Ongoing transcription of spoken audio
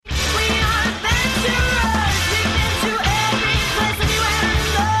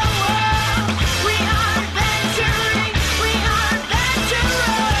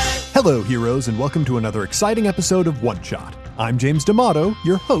Hello, heroes, and welcome to another exciting episode of One Shot. I'm James D'Amato,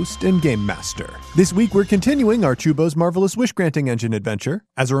 your host and game master. This week, we're continuing our Chuubo's Marvelous Wish-Granting Engine adventure.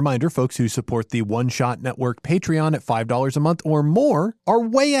 As a reminder, folks who support the One Shot Network Patreon at $5 a month or more are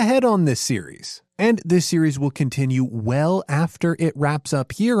way ahead on this series. And this series will continue well after it wraps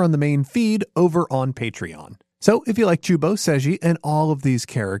up here on the main feed over on Patreon. So if you like Chuubo, Seiji, and all of these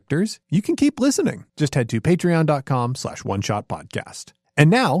characters, you can keep listening. Just head to patreon.com/oneshotpodcast. And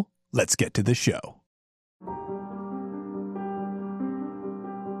now, let's get to the show.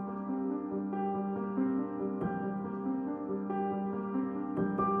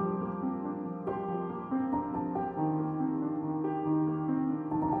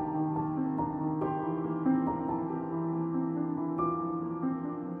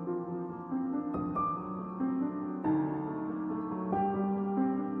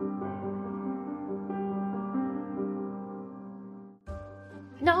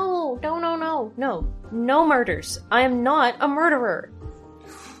 No murders. I am not a murderer.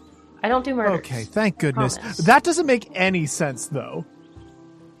 I don't do murders. Okay, thank goodness. Promise. That doesn't make any sense, though.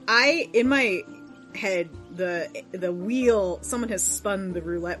 In my head, the wheel, someone has spun the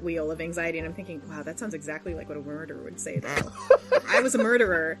roulette wheel of anxiety, and I'm thinking, wow, that sounds exactly like what a murderer would say, though. If I was a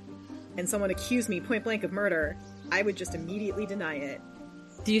murderer, and someone accused me point blank of murder, I would just immediately deny it.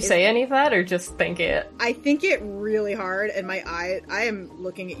 Do you say any of that, or just think it? I think it really hard, and I am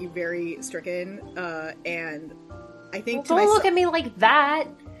looking at you very stricken, and I think Don't look at me like that!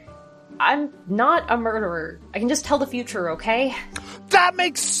 I'm not a murderer. I can just tell the future, okay? That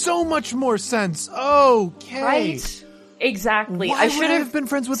makes so much more sense. Okay. Right? Exactly. Why I should would I have been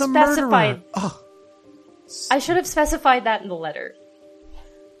friends with a murderer? Oh. I should have specified that in the letter.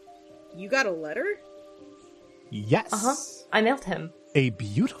 You got a letter? Yes. Uh-huh. I mailed him. A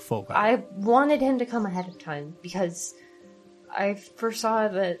beautiful letter. I wanted him to come ahead of time because I foresaw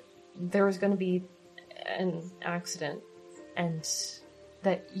that there was going to be an accident and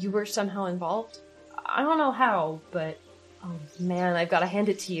that you were somehow involved. I don't know how, but oh man, I've got to hand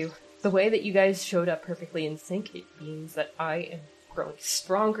it to you. The way that you guys showed up perfectly in sync, it means that I am growing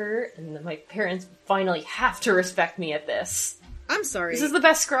stronger and that my parents finally have to respect me at this. I'm sorry. This is the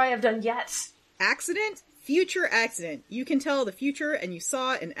best scry I've done yet. Accident? Future accident. You can tell the future and you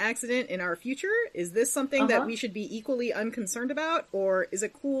saw an accident in our future? Is this something that we should be equally unconcerned about? Or is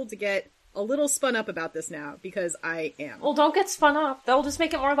it cool to get a little spun up about this now? Because I am. Well, don't get spun up. That'll just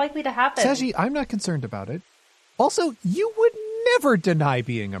make it more likely to happen. Seiji, I'm not concerned about it. Also, you would never deny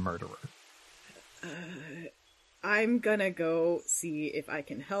being a murderer. I'm gonna go see if I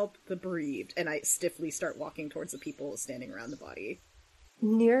can help the bereaved. And I stiffly start walking towards the people standing around the body.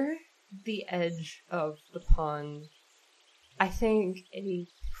 Near the edge of the pond, I think a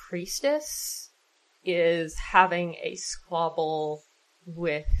priestess is having a squabble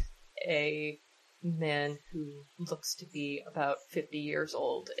with a man who looks to be about 50 years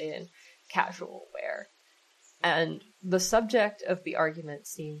old in casual wear. And the subject of the argument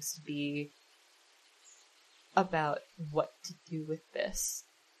seems to be about what to do with this.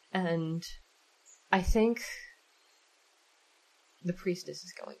 And I think the priestess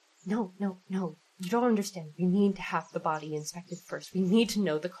is going, No, you don't understand. We need to have the body inspected first. We need to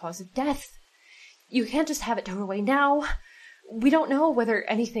know the cause of death. You can't just have it towed away now. We don't know whether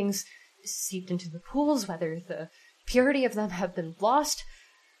anything's seeped into the pools, whether the purity of them have been lost.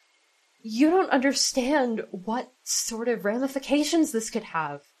 You don't understand what sort of ramifications this could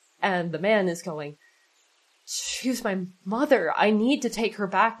have. And the man is going, She's my mother. I need to take her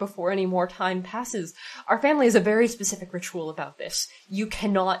back before any more time passes. Our family has a very specific ritual about this. You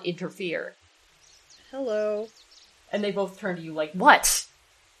cannot interfere. Hello. And they both turn to you like, what?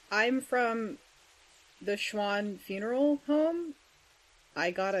 I'm from the Schwann funeral home.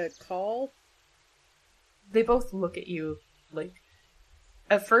 I got a call. They both look at you, like,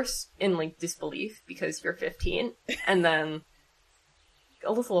 at first in, like, disbelief because you're 15, and then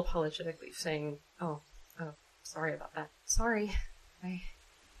a little apologetically saying, oh, sorry about that. Sorry. I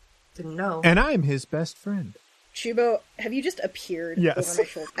didn't know. And I'm his best friend. Chuubo, have you just appeared Yes. over my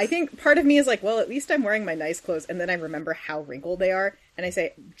shoulder? I think part of me is like, well, at least I'm wearing my nice clothes, and then I remember how wrinkled they are, and I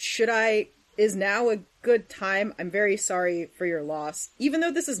say, is now a good time? I'm very sorry for your loss. Even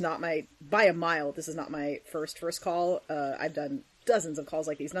though this is not by a mile, this is not my first call. I've done dozens of calls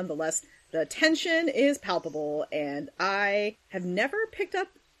like these. Nonetheless, the tension is palpable, and I have never picked up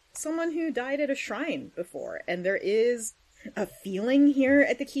someone who died at a shrine before, and there is a feeling here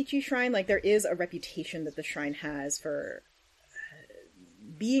at the Kichi Shrine, like there is a reputation that the shrine has for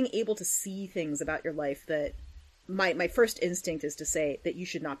being able to see things about your life that my first instinct is to say that you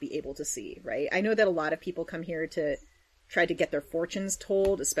should not be able to see, right? I know that a lot of people come here to tried to get their fortunes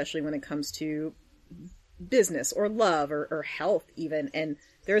told, especially when it comes to business or love or health even. And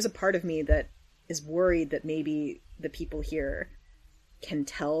there's a part of me that is worried that maybe the people here can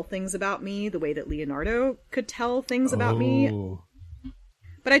tell things about me the way that Leonardo could tell things about me.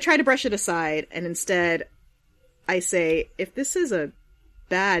 But I try to brush it aside, and instead I say, if this is a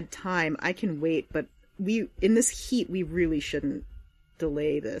bad time, I can wait, but in this heat, we really shouldn't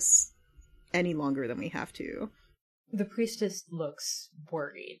delay this any longer than we have to. The priestess looks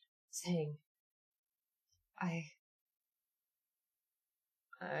worried, saying, I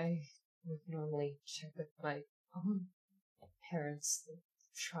would normally check with my own parents, the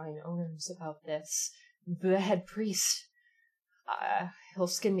shrine owners, about this. The head priest, he'll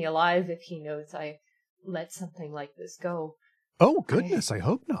skin me alive if he knows I let something like this go. Oh, goodness, I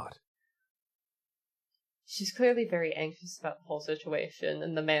hope not. She's clearly very anxious about the whole situation,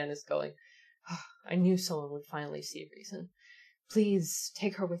 and the man is going, I knew someone would finally see reason. Please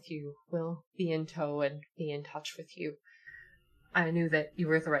take her with you. We'll be in tow and be in touch with you. I knew that you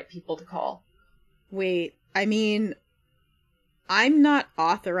were the right people to call. Wait, I mean, I'm not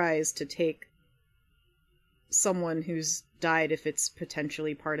authorized to take someone who's died if it's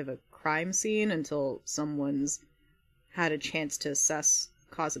potentially part of a crime scene until someone's had a chance to assess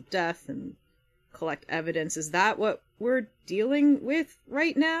cause of death and collect evidence. Is that what we're dealing with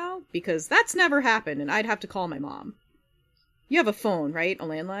right now? Because that's never happened, and I'd have to call my mom. You have a phone, right? A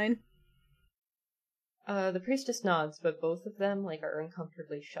landline? The priestess nods, but both of them, are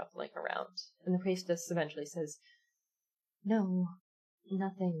uncomfortably shuffling around. And the priestess eventually says, No,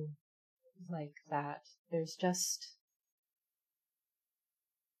 nothing like that.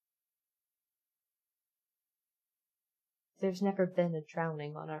 There's never been a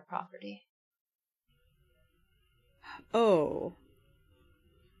drowning on our property. Oh.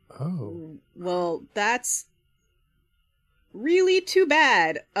 Oh. Well, that's really too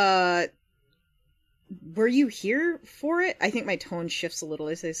bad. Were you here for it? I think my tone shifts a little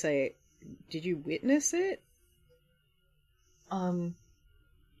as I say, did you witness it?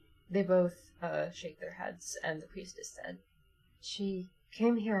 They both, shake their heads, and the priestess said, She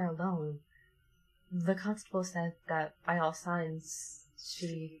came here alone. The constable said that, by all signs,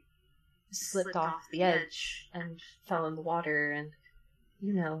 she slipped off the edge and fell in the water, and,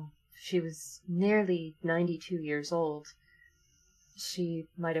 she was nearly 92 years old. She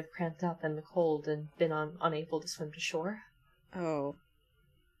might have cramped up in the cold and been unable to swim to shore. Oh.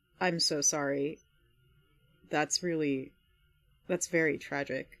 I'm so sorry. That's very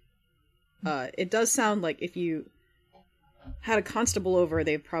tragic. It does sound like if you had a constable over,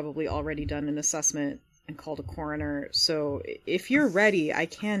 they've probably already done an assessment and called a coroner. So if you're ready, I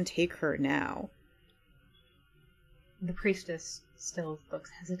can take her now. The priestess still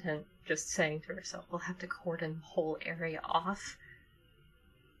looks hesitant, just saying to herself, we'll have to cordon the whole area off.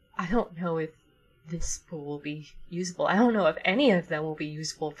 I don't know if this pool will be usable. I don't know if any of them will be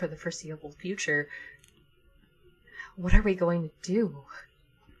usable for the foreseeable future. What are we going to do?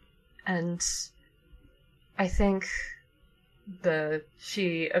 And I think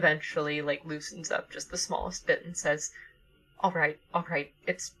she eventually loosens up just the smallest bit and says, all right,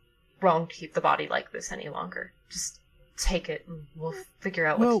 it's wrong to keep the body like this any longer. Just take it and we'll figure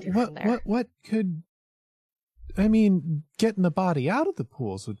out what to do from there. What could... I mean, getting the body out of the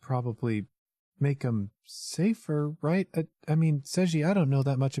pools would probably make them safer, right? I mean, Seji, I don't know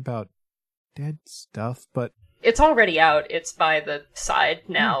that much about dead stuff, but... It's already out. It's by the side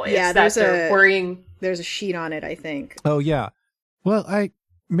now. Yeah, they're worrying... There's a sheet on it, I think. Oh, yeah. Well,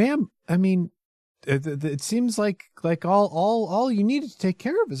 ma'am, I mean, it seems like all you needed to take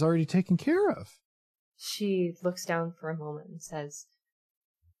care of is already taken care of. She looks down for a moment and says,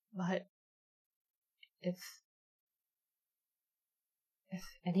 but if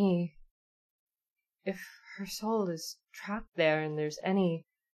her soul is trapped there and there's any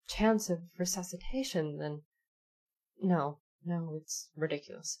chance of resuscitation, then no, it's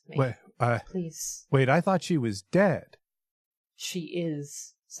ridiculous of me. Wait, please. Wait, I thought she was dead. She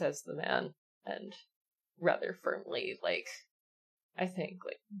is, says the man, and rather firmly, I think,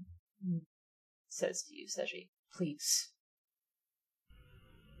 says to you, Seji, please.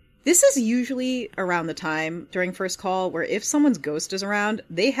 This is usually around the time during first call where if someone's ghost is around,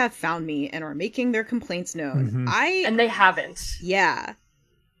 they have found me and are making their complaints known. Mm-hmm. And they haven't. Yeah.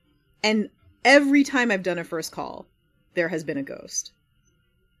 And every time I've done a first call, there has been a ghost.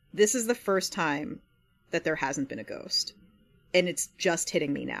 This is the first time that there hasn't been a ghost. And it's just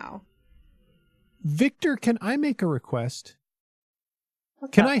hitting me now. Victor, can I make a request?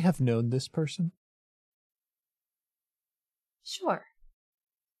 What's Can up? I have known this person? Sure.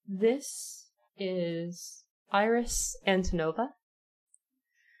 This is Iris Antonova.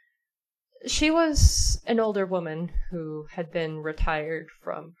 She was an older woman who had been retired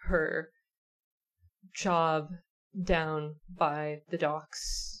from her job down by the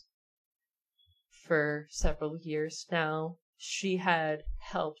docks for several years now. She had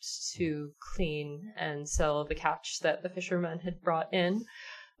helped to clean and sell the catch that the fishermen had brought in,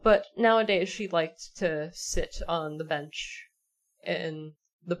 but nowadays she liked to sit on the bench in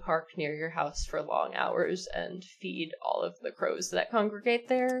the park near your house for long hours and feed all of the crows that congregate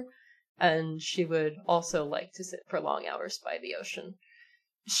there, and she would also like to sit for long hours by the ocean.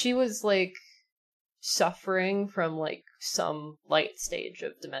 She was, like, suffering from, like, some light stage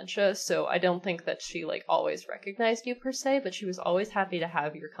of dementia, so I don't think that she, like, always recognized you per se, but she was always happy to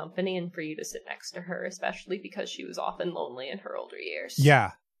have your company and for you to sit next to her, especially because she was often lonely in her older years.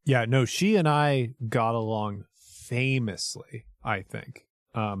 Yeah, no, she and I got along famously, I think.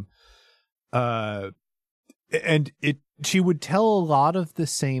 And she would tell a lot of the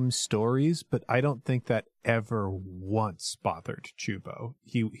same stories, but I don't think that ever once bothered Chuubo.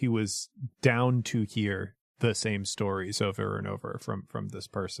 He was down to hear the same stories over and over from this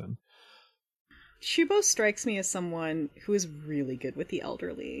person. Chuubo strikes me as someone who is really good with the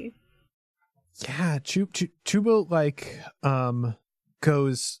elderly. Yeah, Chuubo like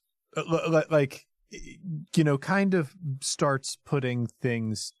goes like, you know, kind of starts putting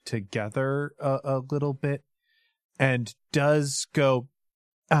things together a little bit, and does go,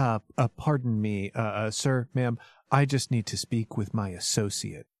 pardon me, sir, ma'am, I just need to speak with my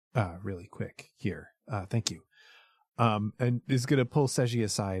associate really quick here. Thank you. And is going to pull Seji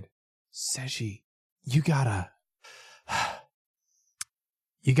aside. Seji, you gotta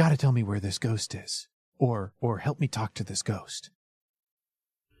tell me where this ghost is, or help me talk to this ghost.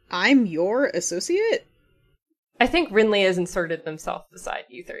 I'm your associate? I think Rinley has inserted themselves beside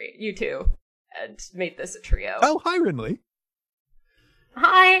you two, and made this a trio. Oh, hi, Rinley.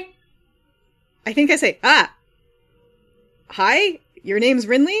 Hi. I think I say, hi, your name's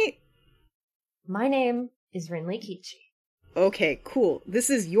Rinley? My name is Rinley Kichi. Okay, cool. This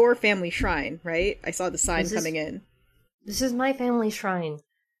is your family shrine, right? I saw the sign coming in. This is my family shrine.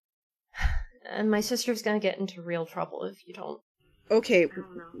 And my sister's gonna get into real trouble if you don't. Okay,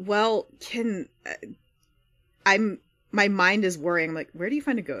 well, my mind is worrying. I'm like, where do you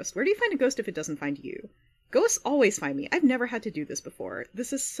find a ghost? Where do you find a ghost if it doesn't find you? Ghosts always find me. I've never had to do this before.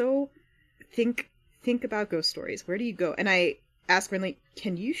 This is so... Think about ghost stories. Where do you go? And I ask Rinley,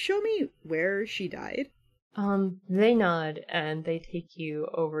 can you show me where she died? They nod, and they take you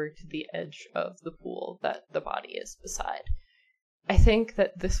over to the edge of the pool that the body is beside. I think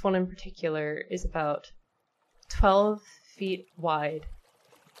that this one in particular is about 12 feet wide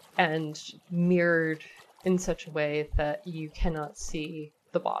and mirrored in such a way that you cannot see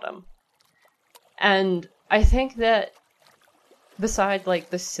the bottom. And I think that beside, like,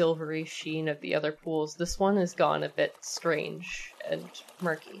 the silvery sheen of the other pools, this one has gone a bit strange and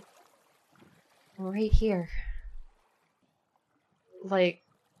murky. Right here. Like,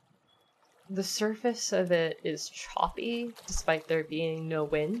 the surface of it is choppy, despite there being no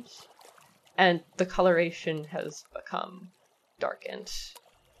wind, and the coloration has become darkened.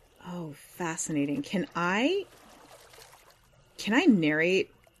 Oh, fascinating. Can I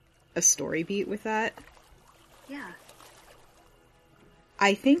narrate a story beat with that? Yeah.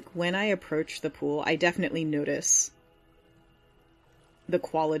 I think when I approach the pool, I definitely notice the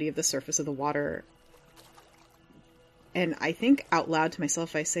quality of the surface of the water. And I think out loud to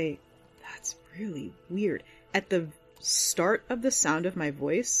myself, I say, that's really weird. At the start of the sound of my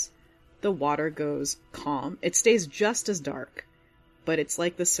voice, the water goes calm. It stays just as dark, but it's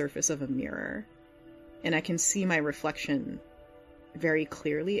like the surface of a mirror. And I can see my reflection very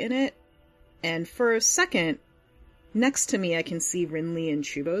clearly in it. And for a second, next to me, I can see Rinley and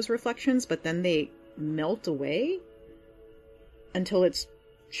Chuubo's reflections, but then they melt away until it's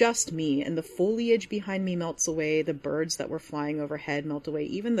just me, and the foliage behind me melts away, the birds that were flying overhead melt away,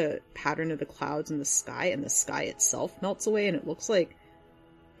 even the pattern of the clouds in the sky, and the sky itself melts away, and it looks like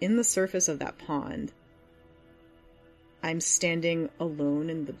in the surface of that pond, I'm standing alone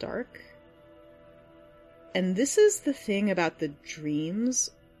in the dark. And this is the thing about the dreams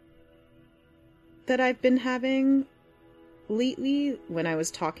that I've been having lately, when I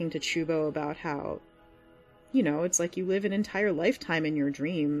was talking to Chuubo about how, you know, it's like you live an entire lifetime in your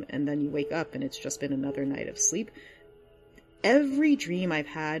dream, and then you wake up and it's just been another night of sleep. Every dream I've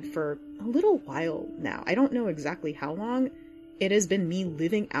had for a little while now, I don't know exactly how long, it has been me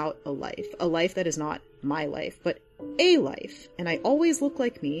living out a life that is not my life, but a life. And I always look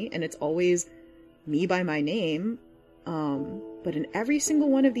like me, and it's always me by my name. But in every single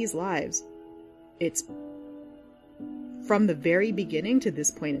one of these lives, it's from the very beginning to this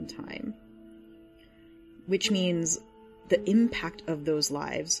point in time. Which means the impact of those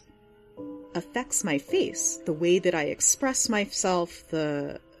lives affects my face, the way that I express myself,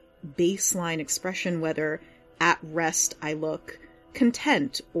 the baseline expression, whether at rest I look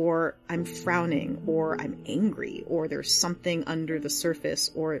content, or I'm frowning, or I'm angry, or there's something under the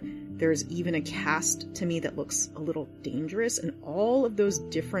surface, or there's even a cast to me that looks a little dangerous, and all of those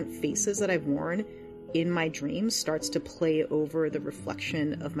different faces that I've worn in my dreams starts to play over the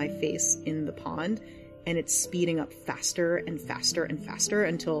reflection of my face in the pond, and it's speeding up faster and faster and faster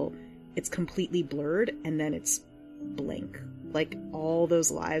until it's completely blurred, and then it's blank. Like, all those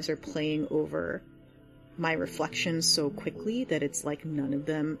lives are playing over my reflection so quickly that it's like none of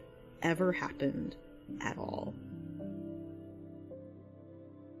them ever happened at all.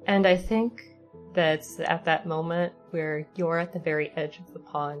 And I think that's at that moment where you're at the very edge of the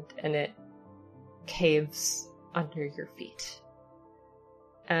pond and it caves under your feet.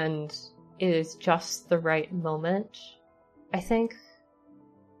 And it is just the right moment, I think.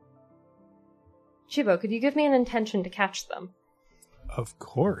 Chuubo, could you give me an intention to catch them? Of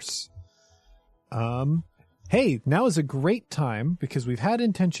course. Hey, now is a great time, because we've had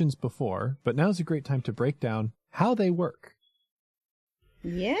intentions before, but now is a great time to break down how they work.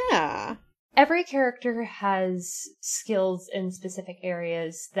 Yeah. Every character has skills in specific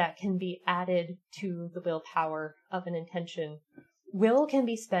areas that can be added to the willpower of an intention. Will can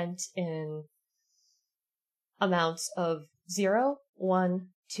be spent in amounts of 0, 1,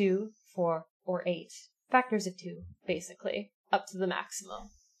 2, 4, or 8. Factors of 2, basically, up to the maximum.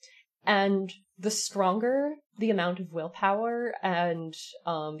 And the stronger the amount of willpower and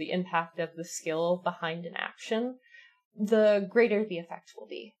the impact of the skill behind an action, the greater the effect will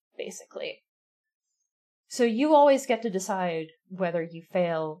be, basically. So you always get to decide whether you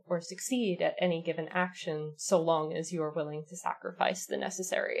fail or succeed at any given action, so long as you are willing to sacrifice the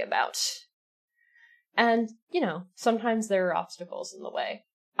necessary amount. And, sometimes there are obstacles in the way.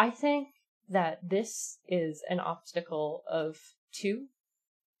 I think that this is an obstacle of 2,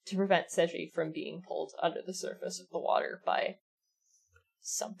 to prevent Seji from being pulled under the surface of the water by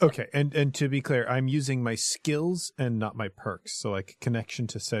something. Okay, and to be clear, I'm using my skills and not my perks, so like connection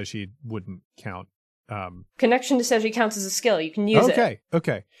to Seji wouldn't count. Connection to Seji counts as a skill. You can use it.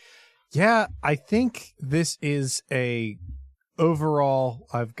 Okay. Yeah, I think this is overall,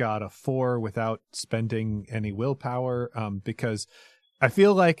 I've got a 4 without spending any willpower, because I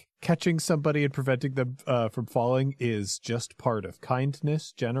feel like catching somebody and preventing them from falling is just part of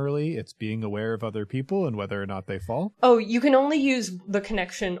kindness, generally. It's being aware of other people and whether or not they fall. Oh, you can only use the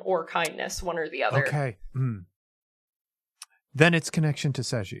connection or kindness, one or the other. Okay. Then it's connection to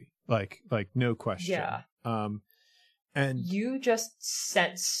Seji. Like no question. Yeah. And you just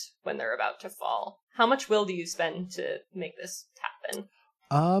sense when they're about to fall. How much will do you spend to make this happen?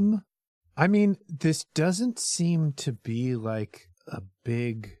 I mean, this doesn't seem to be like a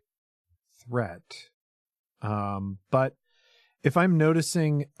big threat. But if I'm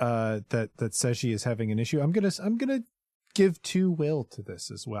noticing that Seji is having an issue, I'm gonna give 2 will to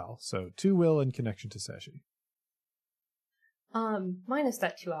this as well. So 2 will in connection to Seji. Minus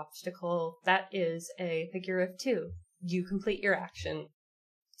that 2 obstacle, that is a figure of 2. You complete your action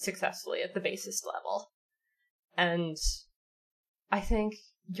successfully at the basis level. And I think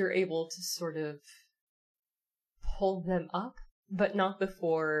you're able to sort of pull them up, but not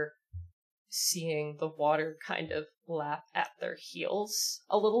before seeing the water kind of lap at their heels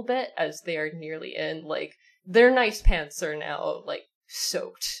a little bit as they are nearly in. Like, their nice pants are now, like,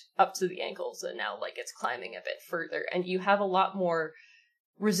 soaked up to the ankles, and now, like, it's climbing a bit further, and you have a lot more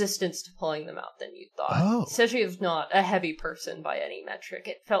resistance to pulling them out than you thought. Oh. Seji is not a heavy person by any metric.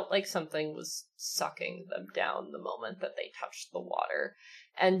 It felt like something was sucking them down the moment that they touched the water.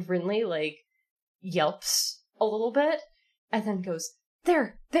 And Rinley, like, yelps a little bit, and then goes,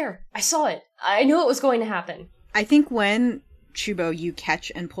 There, I saw it. I knew it was going to happen. I think when, Chuubo, you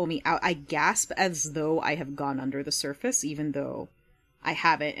catch and pull me out, I gasp as though I have gone under the surface, even though I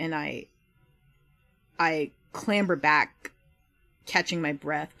haven't, and I clamber back, catching my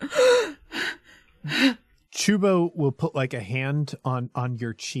breath. Chuubo will put like a hand on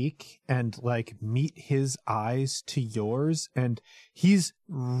your cheek and like meet his eyes to yours, and he's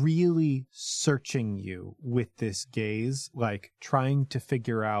really searching you with this gaze, like trying to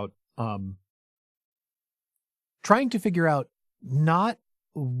figure out not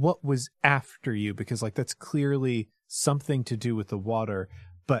what was after you, because like that's clearly something to do with the water,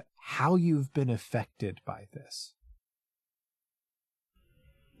 but how you've been affected by this.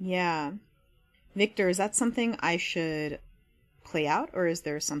 Yeah. Victor, is that something I should play out, or is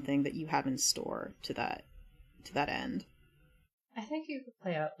there something that you have in store to that end? I think you could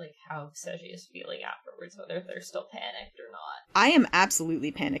play out like how Seji is feeling afterwards, whether they're still panicked or not. I am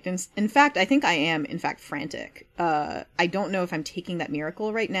absolutely panicked. In fact, I think I am, in fact, frantic. I don't know if I'm taking that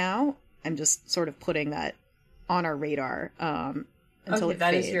miracle right now. I'm just sort of putting that on our radar until it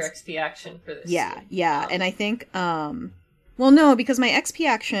that fades. is your XP action for this. Yeah, scene. yeah. And I think, well, no, because my XP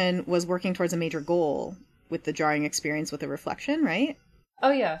action was working towards a major goal with the jarring experience with the reflection, right? Oh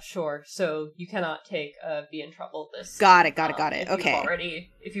yeah, sure. So you cannot take be in trouble this. Got it. Okay.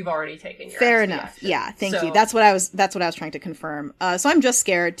 If you've already taken your fair XP enough. action. Yeah, thank you. That's what I was trying to confirm. So I'm just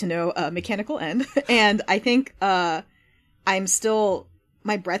scared to know mechanical end, and I think I'm still,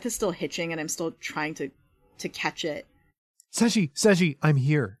 my breath is still hitching, and I'm still trying to catch it. Seji, I'm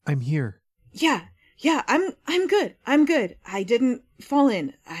here. Yeah, I'm good. I didn't fall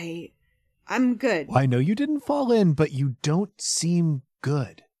in. I'm good. Well, I know you didn't fall in, but you don't seem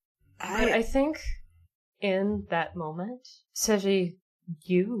good. I think in that moment, Seji,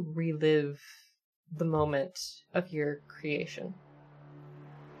 you relive the moment of your creation.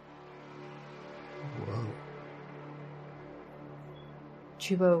 Whoa.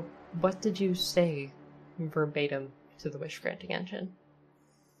 Chuubo, what did you say verbatim to the wish-granting engine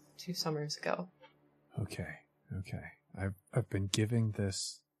 2 summers ago? Okay. I've been giving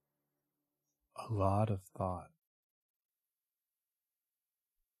this a lot of thought.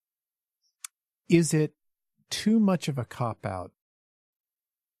 Is it too much of a cop-out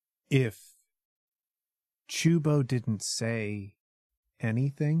if Chuubo didn't say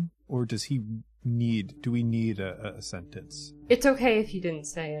anything, or do we need a sentence? It's okay if you didn't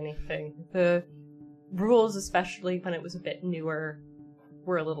say anything. The rules, especially when it was a bit newer,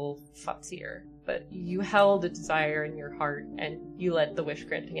 were a little futsier. But you held a desire in your heart, and you let the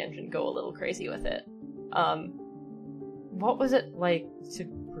wish-granting engine go a little crazy with it. What was it like to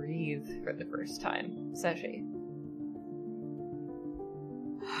breathe for the first time, Seji?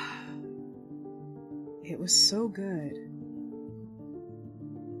 It was so good.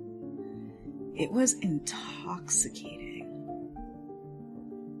 It was intoxicating.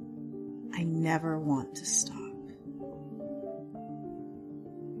 I never want to stop.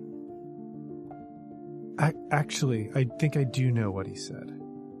 Actually, I think I do know what he said.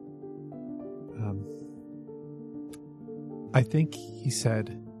 I think he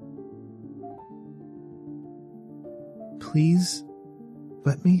said, "Please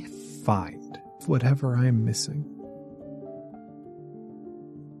let me find whatever I'm missing."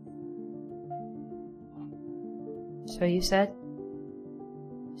 So you said.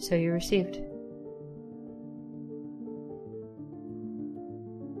 So you received.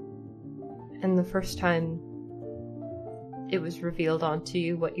 And the first time it was revealed onto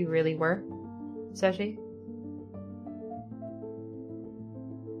you what you really were, Seji?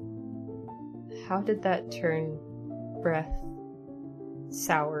 How did that turn breath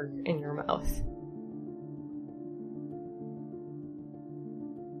sour in your mouth?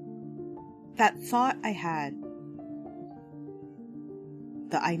 That thought I had,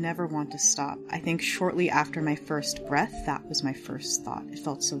 that I never want to stop. I think shortly after my first breath, that was my first thought. It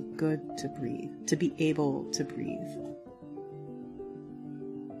felt so good to breathe, to be able to breathe.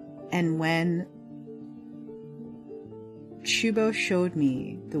 And when Chuubo showed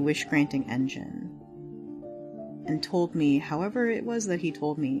me the wish-granting engine and told me, however it was that he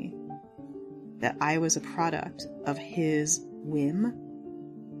told me, that I was a product of his whim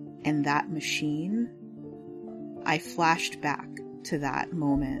and that machine, I flashed back to that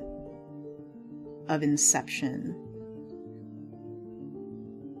moment of inception.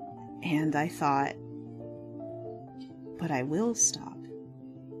 And I thought, but I will stop.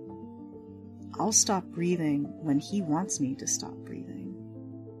 I'll stop breathing when he wants me to stop breathing.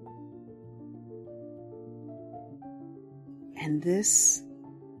 And this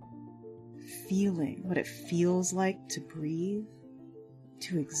feeling, what it feels like to breathe,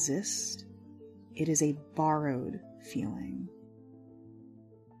 to exist, it is a borrowed feeling.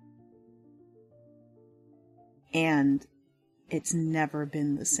 And it's never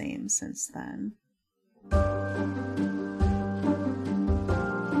been the same since then.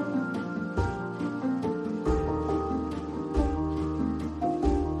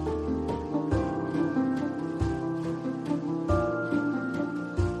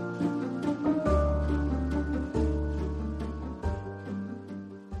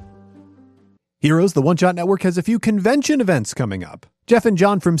 Heroes, the One Shot Network has a few convention events coming up. Jeff and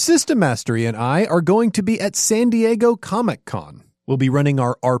John from System Mastery and I are going to be at San Diego Comic-Con. We'll be running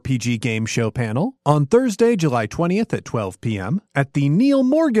our RPG Game Show panel on Thursday, July 20th at 12 p.m. at the Neil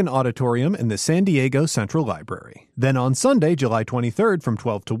Morgan Auditorium in the San Diego Central Library. Then on Sunday, July 23rd from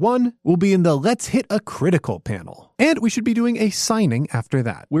 12 to 1, we'll be in the Let's Hit a Critical panel. And we should be doing a signing after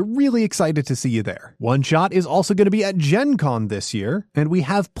that. We're really excited to see you there. One Shot is also going to be at Gen Con this year, and we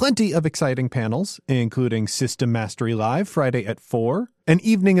have plenty of exciting panels, including System Mastery Live Friday at 4, an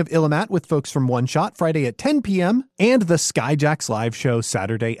evening of Illimat with folks from One Shot Friday at 10 p.m., and the Skyjacks live show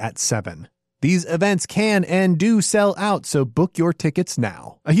Saturday at 7. These events can and do sell out, so book your tickets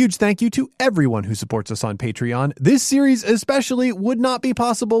now. A huge thank you to everyone who supports us on Patreon. This series especially would not be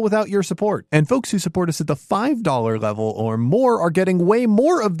possible without your support. And folks who support us at the $5 level or more are getting way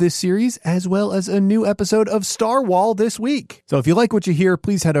more of this series, as well as a new episode of Star Wall this week. So if you like what you hear,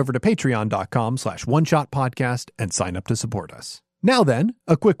 please head over to patreon.com/oneshotpodcast and sign up to support us. Now then,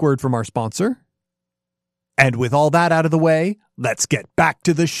 a quick word from our sponsor. And with all that out of the way, let's get back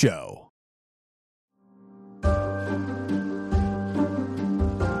to the show.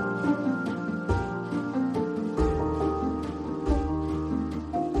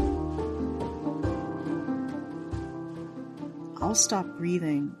 I'll stop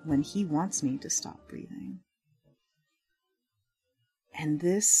breathing when he wants me to stop breathing. And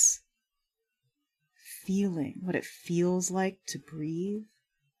this feeling, what it feels like to breathe,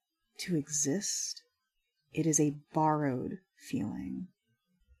 to exist, it is a borrowed feeling.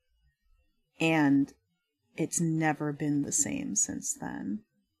 And it's never been the same since then.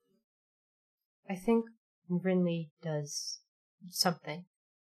 I think Rinley does something.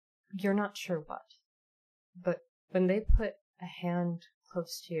 You're not sure what. But when they put a hand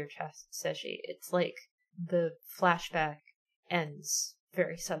close to your chest, Seji, it's like the flashback ends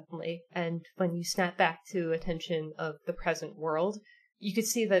very suddenly, and when you snap back to attention of the present world, you could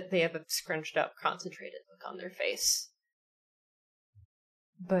see that they have a scrunched up, concentrated look on their face.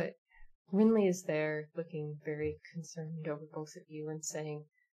 But Rinley is there, looking very concerned over both of you and saying,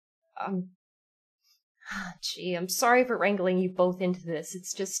 I'm sorry for wrangling you both into this.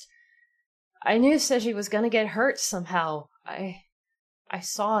 It's just, I knew Seji was gonna get hurt somehow. I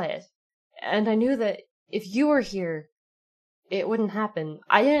saw it. And I knew that if you were here, it wouldn't happen.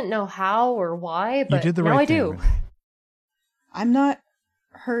 I didn't know how or why, but you did the now right I do. thing, I'm not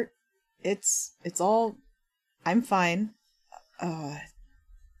hurt. It's all, I'm fine. I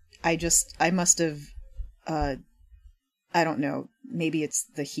must have, I don't know, maybe it's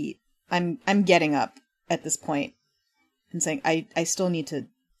the heat. I'm getting up at this point and saying, I still need to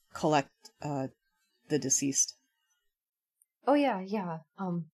collect, the deceased. Oh yeah,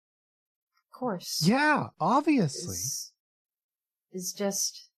 of course. Yeah, obviously. Is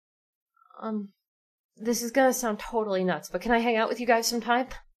just, this is gonna sound totally nuts, but can I hang out with you guys sometime?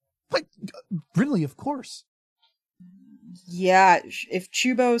 But, really, of course. Yeah, if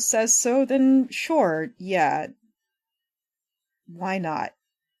Chuubo says so, then sure, yeah. Why not?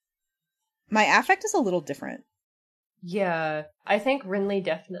 My affect is a little different. Yeah, I think Rinley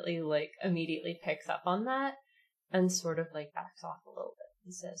definitely, immediately picks up on that, and sort of, backs off a little bit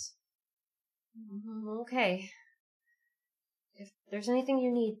and says, okay. If there's anything you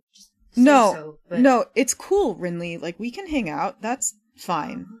need, just say so. But... No, it's cool, Rinley. We can hang out. That's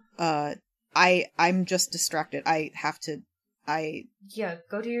fine. I'm just distracted. Yeah,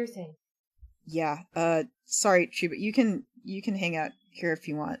 go do your thing. Yeah, sorry, Chuubo, you can hang out here if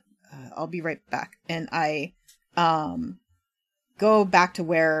you want. I'll be right back. And I, go back to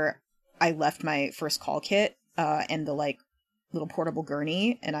where I left my first call kit, and the, little portable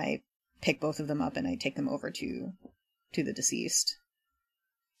gurney, and I pick both of them up and I take them over to the deceased.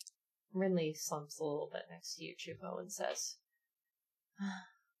 Rinley slumps a little bit next to you, Chuubo, and says,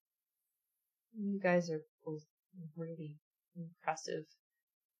 you guys are both really impressive.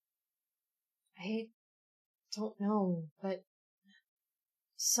 I don't know, but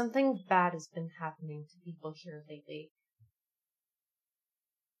something bad has been happening to people here lately.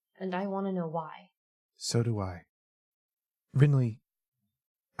 And I want to know why. So do I. Rinley,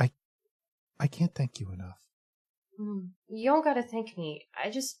 I can't thank you enough. You don't gotta thank me.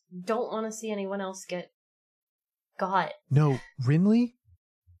 I just don't want to see anyone else get got. No, Rinley,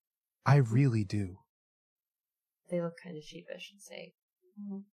 I really do. They look kind of sheepish and say,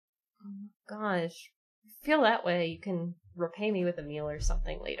 gosh, if you feel that way, you can repay me with a meal or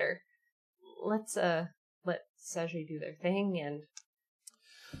something later. Let's, let Seji do their thing, and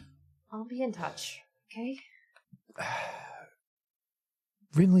I'll be in touch, okay?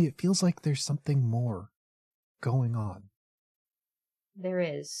 Rinley, it feels like there's something more going on. There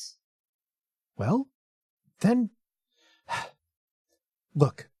is. Well, then...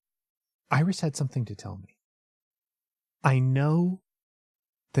 Look, Iris had something to tell me. I know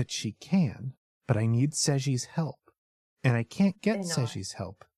that she can, but I need Seji's help. And I can't get Seji's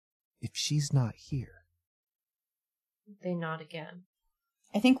help if she's not here. They nod again.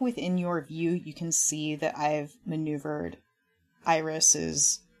 I think within your view, you can see that I've maneuvered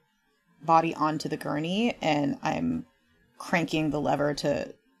Iris's body onto the gurney, and I'm cranking the lever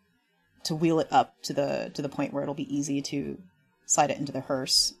to wheel it up to the point where it'll be easy to slide it into the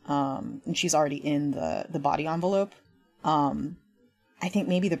hearse. And she's already in the body envelope. I think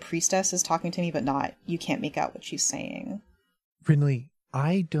maybe the priestess is talking to me, but you can't make out what she's saying. Rinley,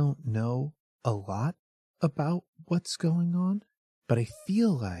 I don't know a lot about what's going on, but I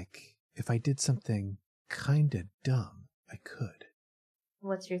feel like if I did something kinda dumb, I could.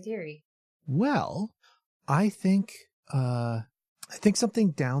 What's your theory? Well, I think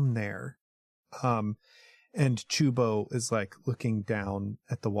something down there, and Chuubo is like looking down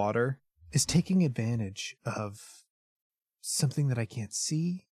at the water, is taking advantage of something that I can't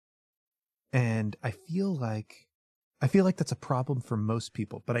see. And I feel like that's a problem for most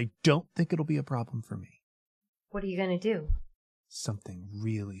people, but I don't think it'll be a problem for me. What are you gonna do? Something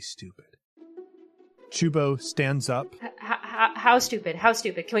really stupid. Chuubo stands up. How stupid? How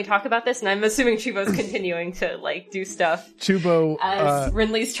stupid? Can we talk about this? And I'm assuming Chuubo's continuing to, do stuff. Chuubo, as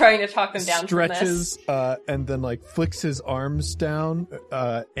Rinley's trying to talk them down stretches, from this. And then, flicks his arms down,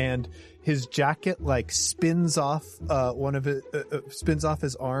 and his jacket, spins off, spins off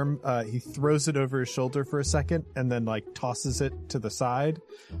his arm. He throws it over his shoulder for a second, and then, tosses it to the side.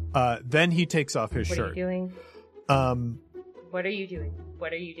 Then he takes off his shirt. What are you doing? What are you doing?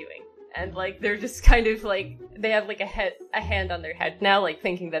 What are you doing? And, they're just kind of, they have, a hand on their head now,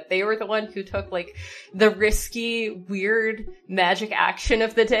 thinking that they were the one who took, the risky, weird magic action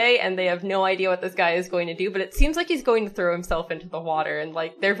of the day, and they have no idea what this guy is going to do, but it seems like he's going to throw himself into the water, and,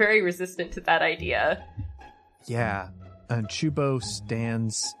 they're very resistant to that idea. Yeah, and Chuubo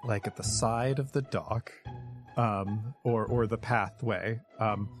stands, at the side of the dock, or the pathway.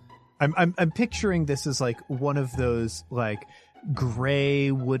 I'm picturing this as, one of those, gray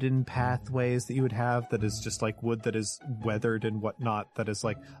wooden pathways that you would have that is just wood that is weathered and whatnot, that is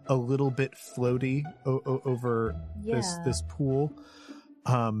a little bit floaty over this pool.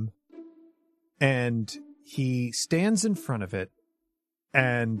 And he stands in front of it,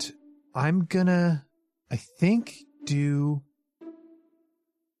 and I'm gonna, I think, do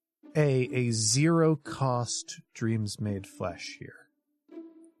a zero cost Dreams Made Flesh here.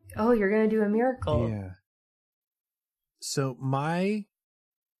 Oh, you're gonna do a miracle. Yeah. So my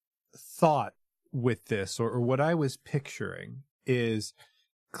thought with this, or what I was picturing, is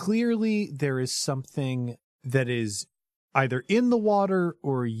clearly there is something that is either in the water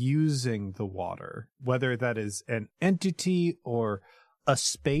or using the water, whether that is an entity or a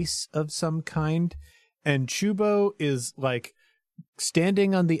space of some kind. And Chuubo is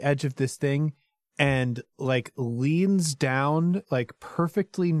standing on the edge of this thing and leans down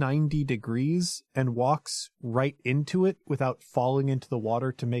perfectly 90 degrees and walks right into it without falling into the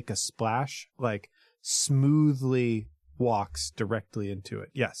water to make a splash, smoothly walks directly into it.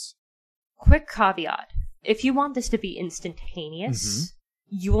 Yes. Quick caveat. If you want this to be instantaneous,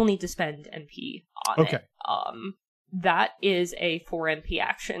 you will need to spend MP on it. That is a 4 MP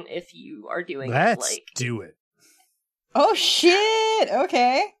action if you are doing Let's do it. Oh shit!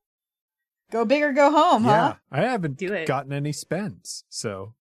 Okay. Go big or go home, huh? I haven't gotten any spends,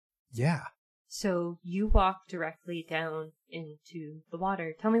 so yeah. So you walk directly down into the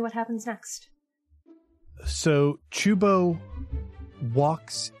water. Tell me what happens next. So Chuubo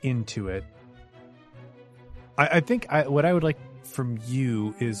walks into it. I think what I would like from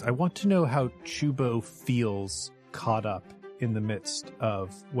you is I want to know how Chuubo feels caught up in the midst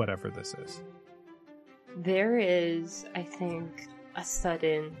of whatever this is. There is, I think, a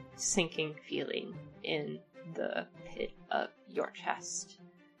sudden sinking feeling in the pit of your chest.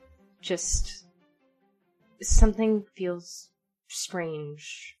 Just something feels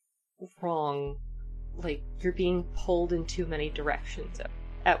strange, wrong, you're being pulled in too many directions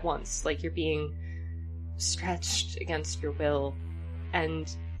at once, you're being stretched against your will.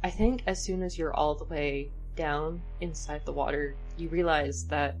 And I think as soon as you're all the way down inside the water, you realize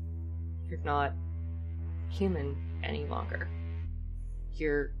that you're not human any longer.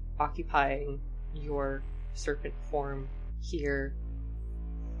 You're occupying your serpent form here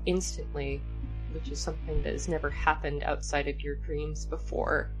instantly, which is something that has never happened outside of your dreams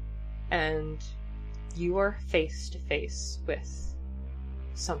before. And you are face to face with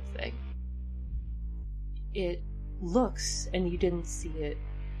something. It looks, and you didn't see it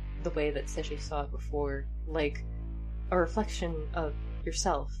the way that Seji saw it before, like a reflection of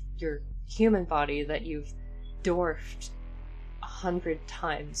yourself, your human body that you've dwarfed 100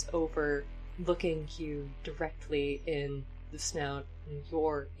 times over, looking you directly in the snout in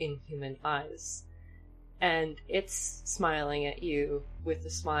your inhuman eyes. And it's smiling at you with a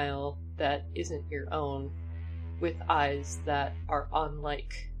smile that isn't your own, with eyes that are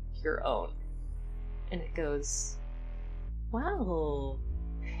unlike your own. And it goes, "Well,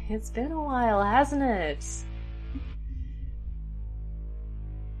 it's been a while, hasn't it?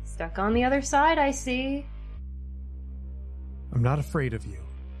 Stuck on the other side, I see." I'm not afraid of you.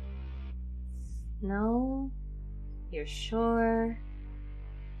 No? You're sure?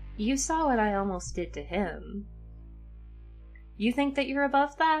 You saw what I almost did to him. You think that you're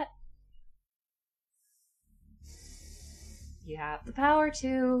above that? You have the power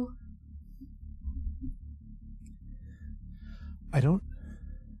to. I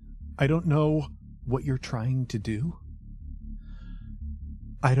don't know what you're trying to do.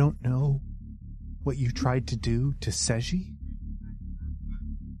 I don't know what you tried to do to Seji.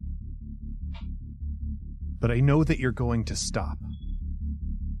 But I know that you're going to stop.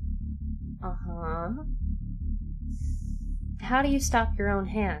 Uh-huh. How do you stop your own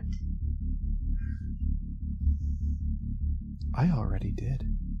hand? I already did.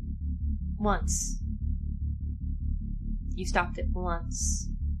 Once. You stopped it once.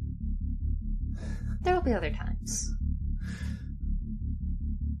 There'll be other times.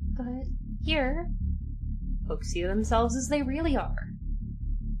 But here, folks see themselves as they really are.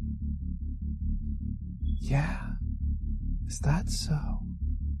 Yeah. Is that so?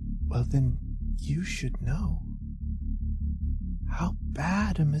 Well, then you should know how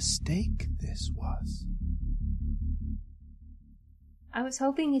bad a mistake this was. I was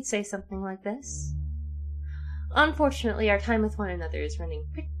hoping you'd say something like this. Unfortunately, our time with one another is running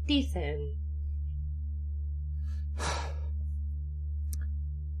pretty thin.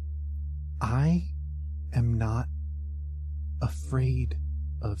 I am not afraid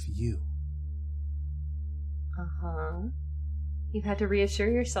of you. Uh-huh. You've had to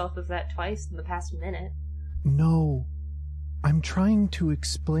reassure yourself of that twice in the past minute. No, I'm trying to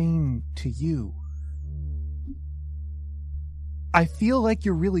explain to you. I feel like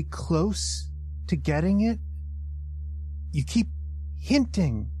you're really close to getting it. You keep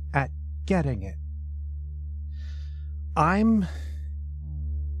hinting at getting it. I'm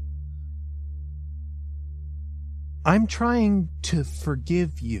trying to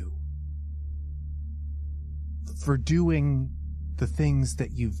forgive you for doing the things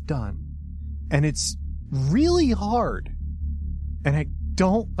that you've done. And it's really hard. And I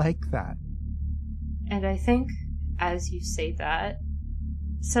don't like that. And I think, as you say that,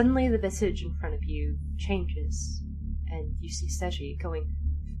 suddenly the visage in front of you changes, and you see Seji going,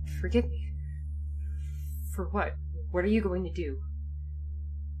 "Forgive me. For what? What are you going to do?"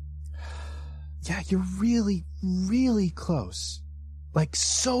 Yeah, you're really, really close. Like,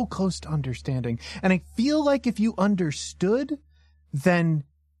 so close to understanding. And I feel like if you understood, then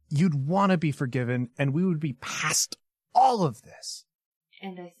you'd want to be forgiven, and we would be past all of this.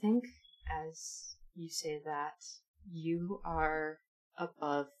 And I think, as you say that, you are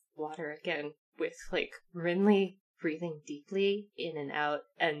above water again, with, like, Rinley breathing deeply in and out.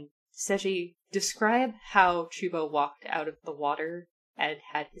 And Seji, describe how Chuubo walked out of the water and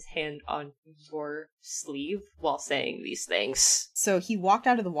had his hand on your sleeve while saying these things. So he walked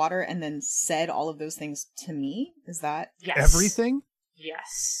out of the water and then said all of those things to me? Is that... Yes. Everything?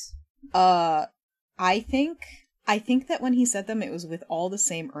 Yes. I think that when he said them, it was with all the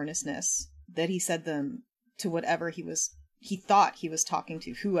same earnestness that he said them to whatever he thought he was talking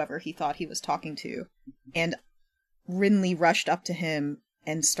to, whoever he thought he was talking to. And Rinley rushed up to him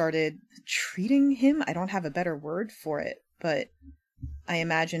and started treating him. I don't have a better word for it, but I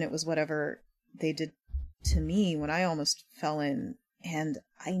imagine it was whatever they did to me when I almost fell in. And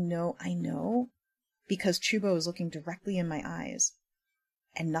I know, because Chuubo was looking directly in my eyes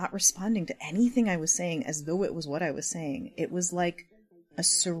and not responding to anything I was saying as though it was what I was saying. It was like a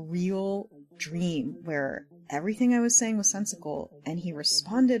surreal dream where everything I was saying was sensical, and he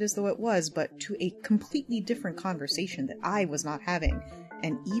responded as though it was, but to a completely different conversation that I was not having.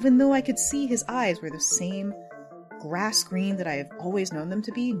 And even though I could see his eyes were the same grass green that I have always known them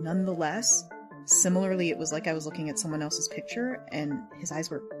to be, nonetheless, similarly, it was like I was looking at someone else's picture, and his eyes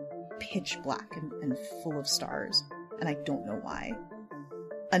were pitch black and full of stars. And I don't know why.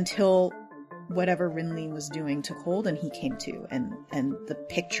 Until whatever Rinley was doing took hold and he came to, and the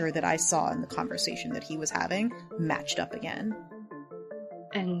picture that I saw in the conversation that he was having matched up again.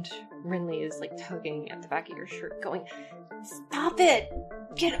 And Rinley is, like, tugging at the back of your shirt, going, "Stop it!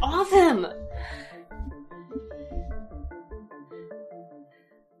 Get off him!"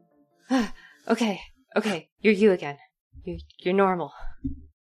 Okay, you're you again. You're normal.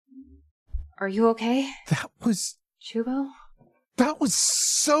 Are you okay? Chuubo? That was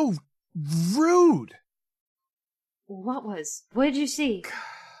so rude! What was? What did you see?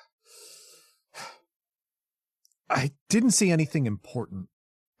 I didn't see anything important.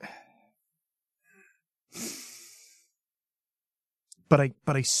 But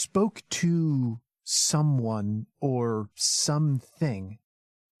I spoke to someone or something.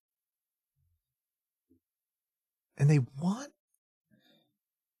 And they want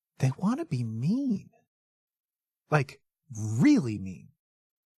to be mean. Like, really mean.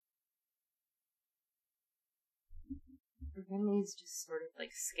 Renly's just sort of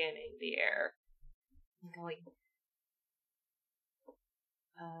like scanning the air and going,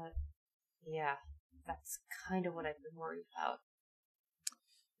 yeah, that's kind of what I've been worried about.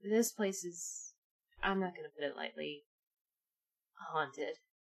 This place is, I'm not going to put it lightly, haunted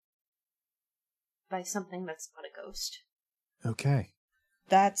by something that's not a ghost. Okay.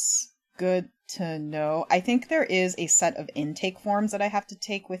 That's good to know. I think there is a set of intake forms that I have to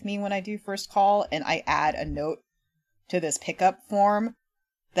take with me when I do first call, and I add a note to this pickup form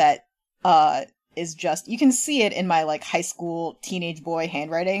that is just, you can see it in my like high school teenage boy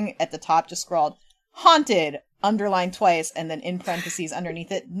handwriting at the top, just scrawled haunted, underlined twice, and then in parentheses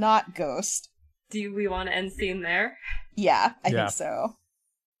underneath it, not ghost. Do we want to end scene there? Yeah, I think so.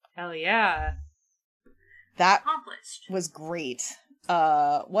 Hell yeah. That accomplished. Was great.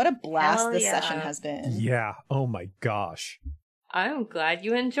 What a blast this session has been. Yeah. Oh my gosh. I'm glad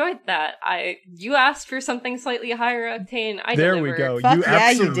you enjoyed that. You asked for something slightly higher octane. I there delivered. We go. Fuck you yeah,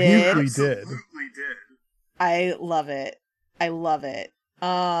 absolutely you did. did. I love it. I love it.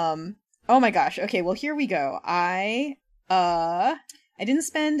 Oh my gosh. Okay, well here we go. I didn't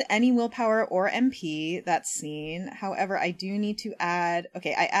spend any willpower or MP that scene. However, I do need to add.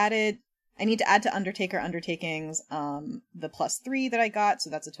 Okay, I need to add to Undertaker Undertakings the +3 that I got, so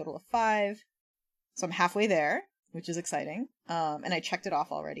that's a total of 5. So I'm halfway there, which is exciting. And I checked it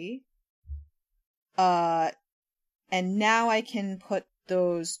off already. And now I can put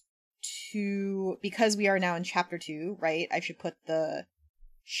those two, because we are now in chapter 2, right? I should put the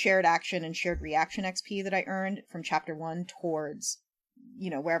shared action and shared reaction XP that I earned from chapter 1 towards,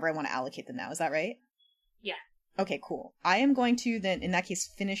 wherever I want to allocate them now. Is that right? Yeah. Okay, cool. I am going to then, in that case,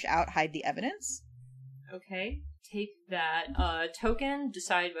 finish out Hide the Evidence. Okay. Take that token,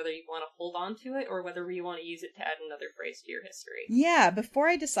 decide whether you want to hold on to it or whether you want to use it to add another phrase to your history. Yeah, before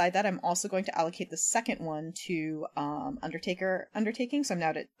I decide that, I'm also going to allocate the second one to Undertaker Undertaking, so I'm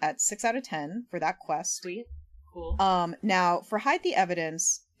now at 6 out of 10 for that quest. Sweet. Cool. Now, for Hide the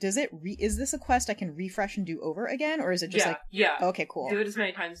Evidence, is this a quest I can refresh and do over again, or is it just Yeah. Okay, cool. Do it as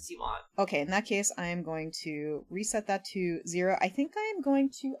many times as you want. Okay, in that case, I am going to reset that to 0. I think I am going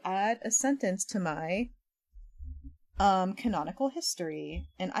to add a sentence to my canonical history,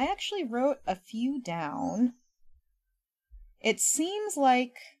 and I actually wrote a few down. It seems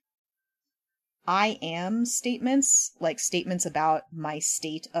like I am statements, like statements about my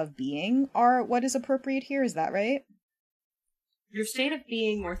state of being, are what is appropriate here. Is that right? Your state of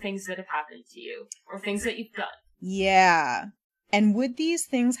being, or things that have happened to you, or things that you've done. Yeah. And would these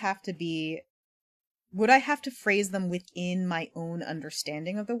things have to be... Would I have to phrase them within my own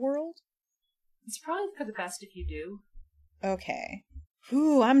understanding of the world? It's probably for the best if you do. Okay.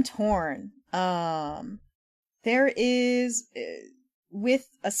 Ooh, I'm torn. There is... with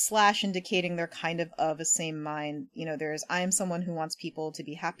a slash indicating they're kind of a same mind, there's I am someone who wants people to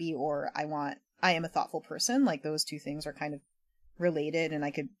be happy, or I am a thoughtful person. Like, those two things are kind of related, and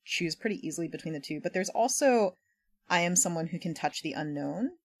I could choose pretty easily between the two. But there's also I am someone who can touch the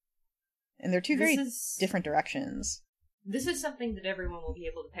unknown. And they're two very different directions. This is something that everyone will be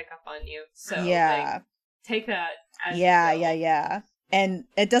able to pick up on you. So, yeah. Take that as Yeah. And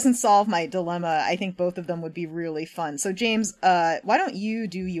it doesn't solve my dilemma. I think both of them would be really fun. So, James, why don't you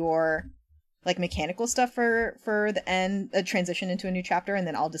do your, mechanical stuff for the end, transition into a new chapter, and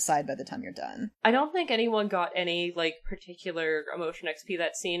then I'll decide by the time you're done. I don't think anyone got any, particular emotion XP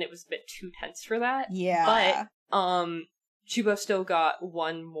that scene. It was a bit too tense for that. Yeah. But, Chuubo still got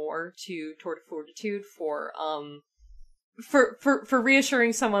one more to Toward Fortitude for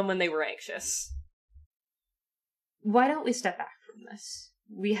reassuring someone when they were anxious. Why don't we step back from this?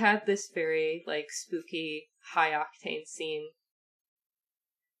 We had this very, spooky, high-octane scene.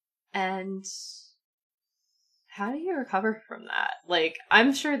 And how do you recover from that?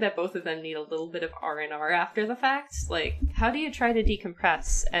 I'm sure that both of them need a little bit of R&R after the fact. How do you try to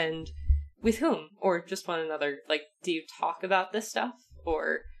decompress, and with whom? Or just one another? Do you talk about this stuff?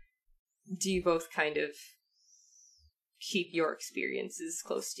 Or do you both kind of keep your experiences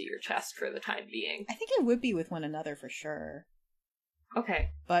close to your chest for the time being. I think it would be with one another for sure. Okay.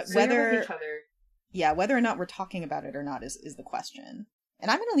 But so whether you're with each other. Yeah, whether or not we're talking about it or not is the question.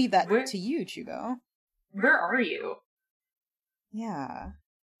 And I'm going to leave that to you, Chuubo. Where are you? Yeah.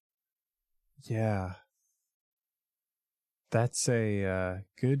 Yeah. That's a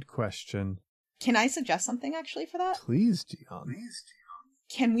good question. Can I suggest something actually for that? Please, Gian.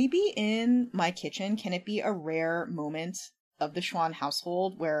 Can we be in my kitchen? Can it be a rare moment of the Schwann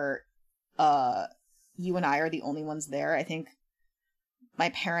household where you and I are the only ones there? I think my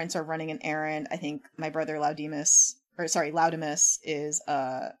parents are running an errand. I think my brother Laudimus is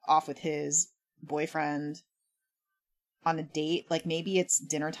off with his boyfriend on a date. Like, maybe it's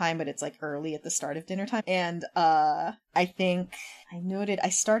dinner time, but it's like early at the start of dinner time. And I think I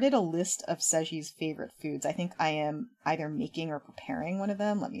started a list of Seji's favorite foods. I think I am either making or preparing one of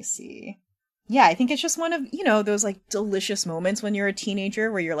them. Let me see. Yeah, I think it's just one of, those like delicious moments when you're a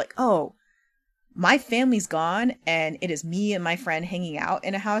teenager where you're like, oh, my family's gone and it is me and my friend hanging out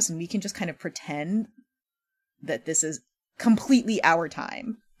in a house and we can just kind of pretend that this is completely our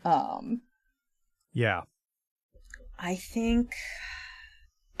time. Yeah. I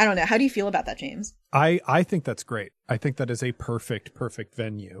don't know. How do you feel about that, James? I think that's great. I think that is a perfect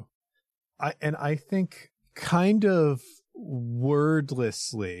venue. I think kind of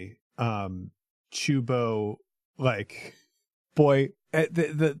wordlessly, Chuubo, like, boy,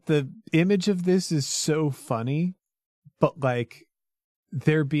 the image of this is so funny, but like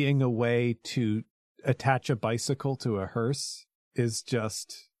there being a way to attach a bicycle to a hearse is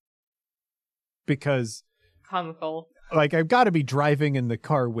just because comical. Like, I've got to be driving in the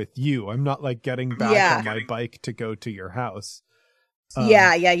car with you. I'm not like getting back on my bike to go to your house.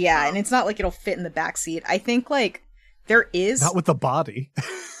 Yeah. And it's not like it'll fit in the backseat. I think like there is not with the body.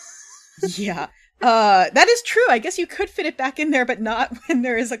 Yeah. That is true. I guess you could fit it back in there, but not when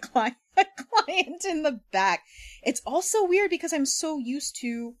there is a client in the back. It's also weird because I'm so used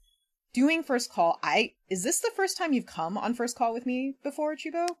to doing First Call. Is this the first time you've come on First Call with me before,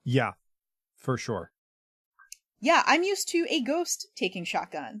 Chuubo? Yeah, for sure. Yeah, I'm used to a ghost taking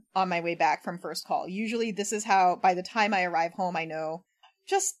shotgun on my way back from First Call. Usually this is how, by the time I arrive home, I know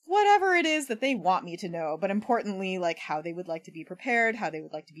just whatever it is that they want me to know. But importantly, like how they would like to be prepared, how they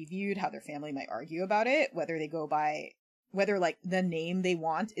would like to be viewed, how their family might argue about it, whether like the name they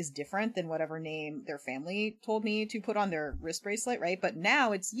want is different than whatever name their family told me to put on their wrist bracelet, right? But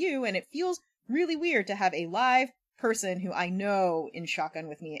now it's you, and it feels really weird to have a live person who I know in shotgun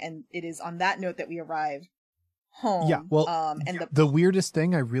with me. And it is on that note that we arrived home. Yeah, well, and the weirdest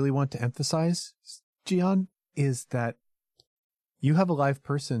thing I really want to emphasize, Gian, is that you have a live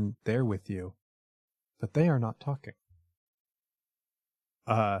person there with you, but they are not talking.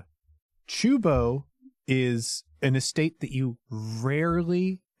 Chuubo is an estate that you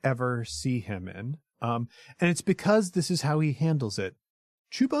rarely ever see him in, and it's because this is how he handles it.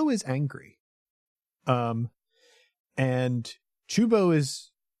 Chuubo is angry, and Chuubo is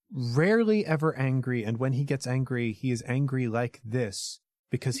rarely ever angry, and when he gets angry, he is angry like this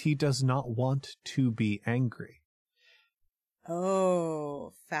because he does not want to be angry.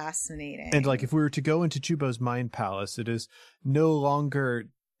 Oh, fascinating. And like, if we were to go into Chuubo's mind palace, it is no longer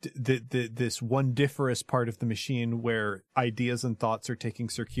this wondiferous part of the machine where ideas and thoughts are taking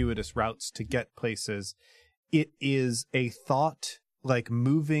circuitous routes to get places. It is a thought like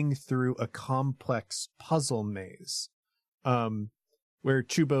moving through a complex puzzle maze. Where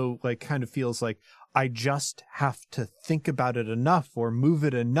Chuubo like kind of feels like, I just have to think about it enough or move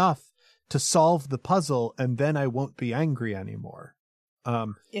it enough to solve the puzzle, and then I won't be angry anymore.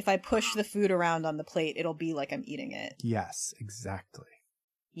 If I push the food around on the plate, it'll be like I'm eating it. Yes, exactly.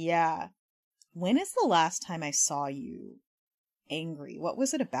 Yeah. When is the last time I saw you angry? What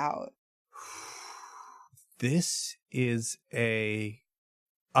was it about? This is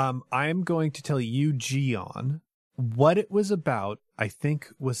I'm going to tell you, Gian, what it was about. I think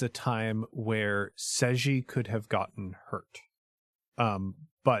was a time where Seji could have gotten hurt.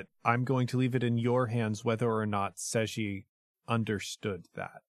 But I'm going to leave it in your hands whether or not Seji understood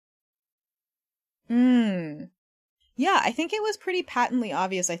that. Yeah, I think it was pretty patently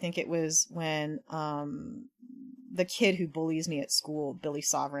obvious. I think it was when the kid who bullies me at school, Billy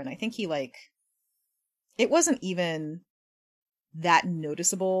Sovereign, I think it wasn't even that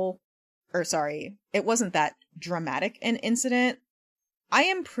noticeable, it wasn't that dramatic an incident. I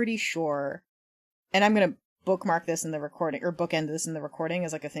am pretty sure, and I'm going to bookmark this in the recording, or bookend this in the recording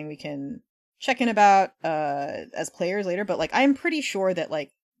as like a thing we can check in about as players later, but like I'm pretty sure that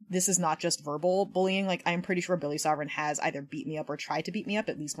like this is not just verbal bullying. Like I'm pretty sure Billy Sovereign has either beat me up or tried to beat me up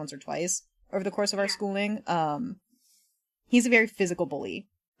at least once or twice over the course of our schooling. He's a very physical bully.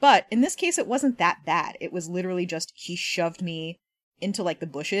 But in this case, it wasn't that bad. It was literally just he shoved me into like the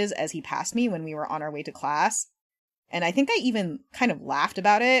bushes as he passed me when we were on our way to class. And I think I even kind of laughed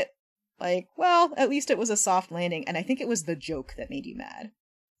about it. Like, well, at least it was a soft landing. And I think it was the joke that made you mad.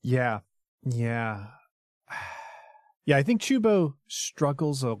 Yeah. Yeah, I think Chuubo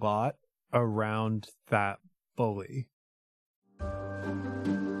struggles a lot around that bully.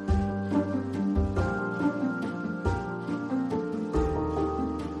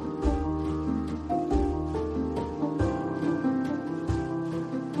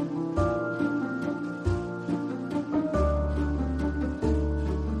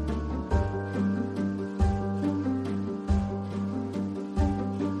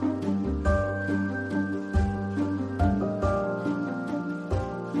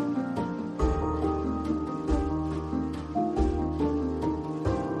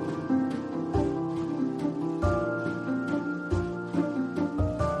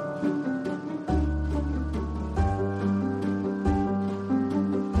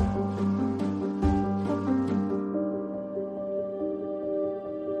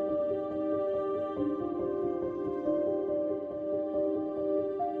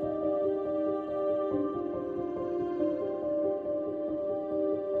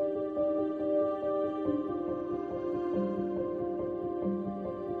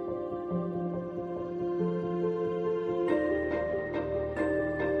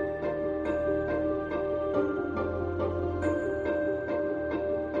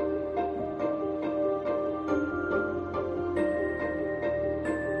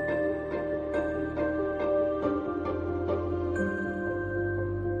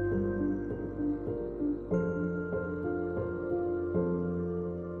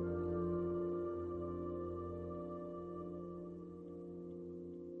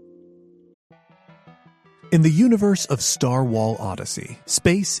 In the universe of Star Wall Odyssey,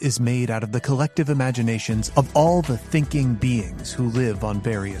 space is made out of the collective imaginations of all the thinking beings who live on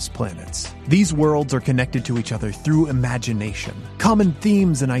various planets. These worlds are connected to each other through imagination. Common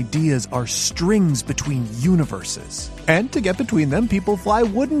themes and ideas are strings between universes. And to get between them, people fly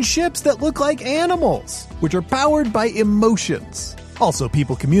wooden ships that look like animals, which are powered by emotions. Also,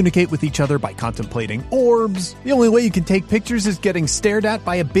 people communicate with each other by contemplating orbs. The only way you can take pictures is getting stared at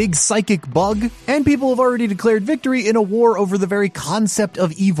by a big psychic bug. And people have already declared victory in a war over the very concept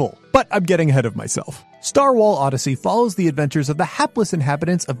of evil. But I'm getting ahead of myself. Star Wall Odyssey follows the adventures of the hapless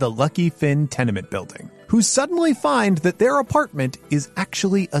inhabitants of the Lucky Finn tenement building, who suddenly find that their apartment is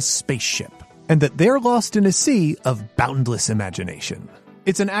actually a spaceship, and that they're lost in a sea of boundless imagination.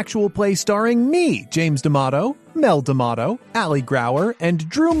 It's an actual play starring me, James D'Amato, Mel D'Amato, Ali Grauer, and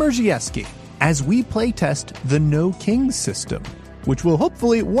Drew Merzieski, as we playtest the No Kings system, which will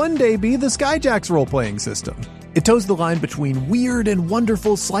hopefully one day be the Skyjacks role-playing system. It toes the line between weird and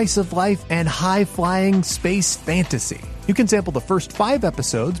wonderful slice of life and high-flying space fantasy. You can sample the first 5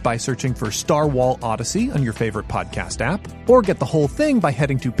 episodes by searching for Star Wall Odyssey on your favorite podcast app, or get the whole thing by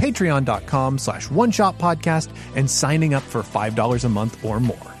heading to patreon.com/oneshotpodcast and signing up for $5 a month or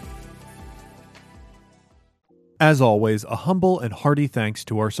more. As always, a humble and hearty thanks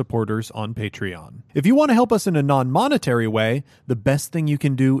to our supporters on Patreon. If you want to help us in a non-monetary way, the best thing you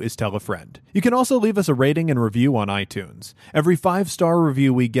can do is tell a friend. You can also leave us a rating and review on iTunes. Every 5-star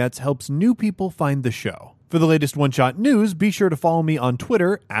review we get helps new people find the show. For the latest One Shot news, be sure to follow me on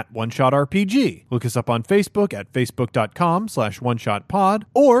Twitter at OneShotRPG. Look us up on Facebook at facebook.com/OneShotPod,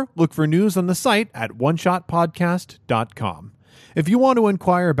 or look for news on the site at OneShotPodcast.com. If you want to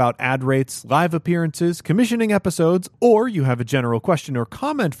inquire about ad rates, live appearances, commissioning episodes, or you have a general question or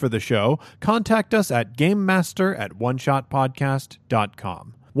comment for the show, contact us at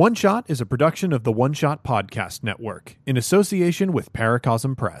GameMaster@OneShotPodcast.com. One Shot is a production of the One Shot Podcast Network, in association with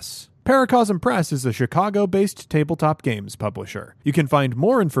Paracosm Press. Paracosm Press is a Chicago-based tabletop games publisher. You can find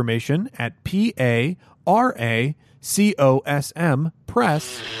more information at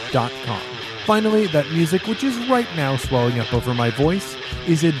PARACOSMpress.com. Finally, that music, which is right now swelling up over my voice,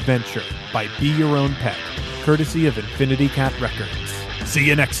 is Adventure by Be Your Own Pet, courtesy of Infinity Cat Records. See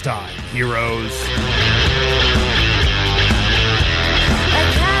you next time, heroes.